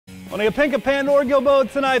On the pink of Pandora-Gilboa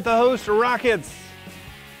tonight, the host Rockets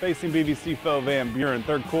facing BBC foe Van Buren.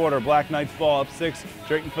 Third quarter, Black Knights ball up 6.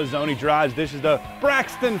 Drayton Fazzoni drives, dishes to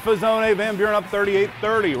Braxton Fazzoni. Van Buren up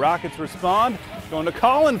 38-30. Rockets respond, going to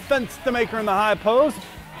Colin, fence to maker in the high post.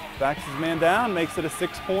 Backs his man down, makes it a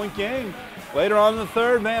 6-point game. Later on in the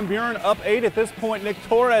third, Van Buren up 8. At this point, Nick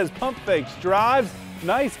Torres pump fakes, drives.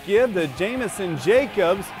 Nice give to Jamison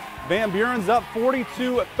Jacobs. Van Buren's up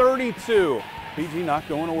 42-32. PG not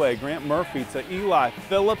going away. Grant Murphy to Eli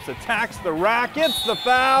Phillips, attacks the rack, gets the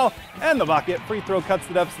foul, and the bucket. Free throw cuts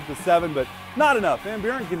the deficit to 7, but not enough. Van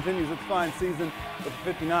Buren continues its fine season with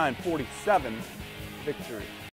a 59-47 victory.